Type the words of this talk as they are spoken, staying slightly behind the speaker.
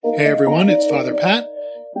Hey everyone, it's Father Pat,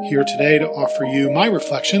 here today to offer you my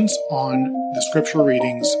reflections on the scripture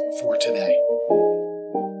readings for today.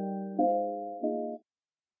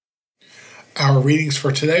 Our readings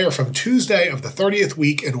for today are from Tuesday of the 30th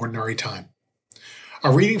week in Ordinary Time.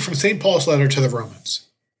 A reading from St. Paul's letter to the Romans.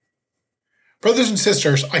 Brothers and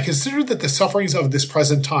sisters, I consider that the sufferings of this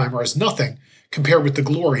present time are as nothing compared with the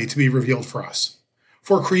glory to be revealed for us.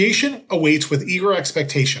 For creation awaits with eager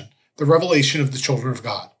expectation the revelation of the children of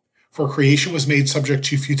God. For creation was made subject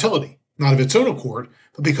to futility, not of its own accord,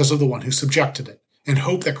 but because of the one who subjected it, in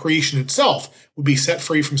hope that creation itself would be set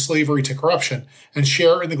free from slavery to corruption and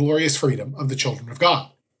share in the glorious freedom of the children of God.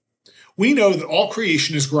 We know that all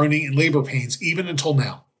creation is groaning in labor pains even until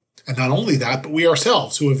now. And not only that, but we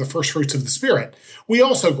ourselves, who have the first fruits of the Spirit, we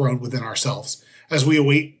also groan within ourselves as we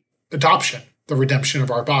await adoption, the redemption of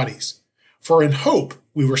our bodies. For in hope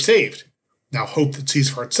we were saved. Now hope that sees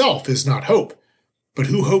for itself is not hope. But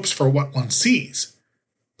who hopes for what one sees?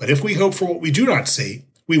 But if we hope for what we do not see,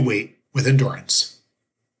 we wait with endurance.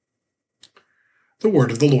 The word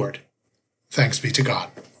of the Lord. Thanks be to God.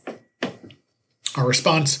 Our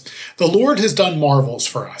response: the Lord has done marvels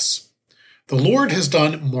for us. The Lord has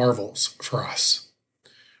done marvels for us.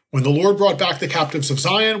 When the Lord brought back the captives of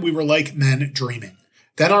Zion, we were like men dreaming.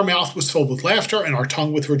 Then our mouth was filled with laughter and our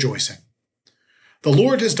tongue with rejoicing. The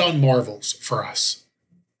Lord has done marvels for us.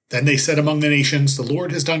 Then they said among the nations, the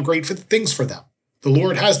Lord has done great things for them. The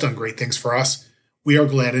Lord has done great things for us. We are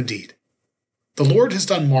glad indeed. The Lord has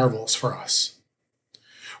done marvels for us.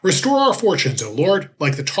 Restore our fortunes, O Lord,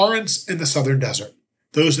 like the torrents in the southern desert.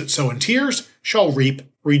 Those that sow in tears shall reap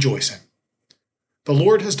rejoicing. The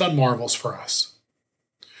Lord has done marvels for us.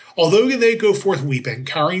 Although they go forth weeping,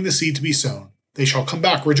 carrying the seed to be sown, they shall come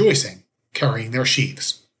back rejoicing, carrying their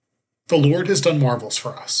sheaves. The Lord has done marvels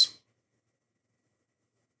for us.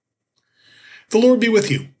 The Lord be with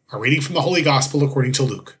you. A reading from the Holy Gospel according to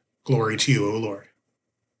Luke. Glory to you, O Lord.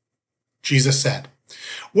 Jesus said,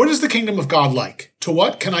 "What is the kingdom of God like? To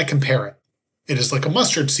what can I compare it? It is like a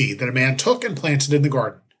mustard seed that a man took and planted in the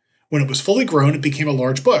garden. When it was fully grown, it became a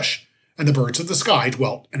large bush, and the birds of the sky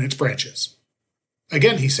dwelt in its branches."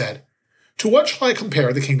 Again he said, "To what shall I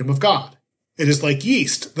compare the kingdom of God? It is like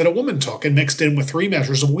yeast that a woman took and mixed in with 3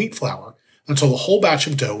 measures of wheat flour until the whole batch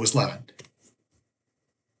of dough was leavened."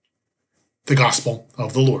 The Gospel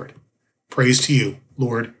of the Lord. Praise to you,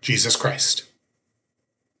 Lord Jesus Christ.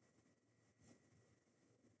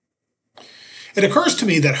 It occurs to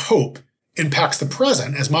me that hope impacts the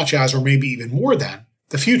present as much as, or maybe even more than,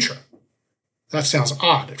 the future. That sounds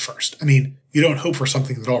odd at first. I mean, you don't hope for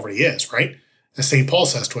something that already is, right? As St. Paul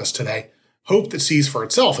says to us today, hope that sees for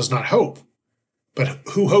itself is not hope. But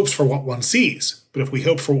who hopes for what one sees? But if we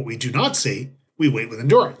hope for what we do not see, we wait with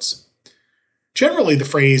endurance. Generally, the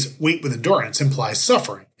phrase wait with endurance implies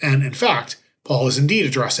suffering, and in fact, Paul is indeed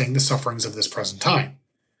addressing the sufferings of this present time.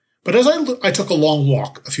 But as I took a long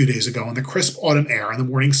walk a few days ago in the crisp autumn air and the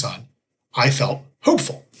morning sun, I felt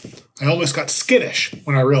hopeful. I almost got skittish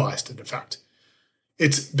when I realized it, in fact.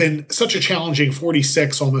 It's been such a challenging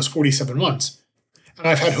 46, almost 47 months, and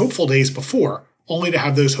I've had hopeful days before, only to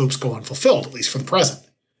have those hopes go unfulfilled, at least for the present.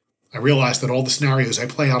 I realize that all the scenarios I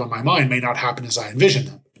play out in my mind may not happen as I envision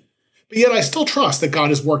them. But yet I still trust that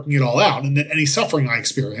God is working it all out and that any suffering I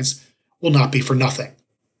experience will not be for nothing.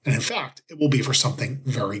 And in fact, it will be for something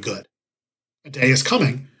very good. A day is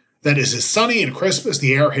coming that is as sunny and crisp as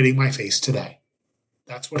the air hitting my face today.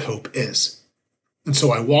 That's what hope is. And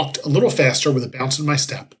so I walked a little faster with a bounce in my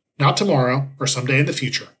step, not tomorrow or someday in the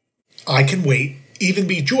future. I can wait, even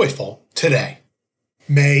be joyful today.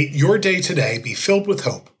 May your day today be filled with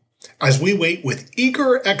hope as we wait with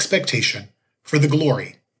eager expectation for the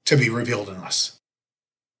glory to be revealed in us.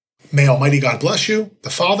 May Almighty God bless you, the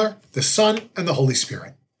Father, the Son, and the Holy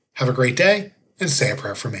Spirit. Have a great day, and say a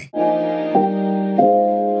prayer for me.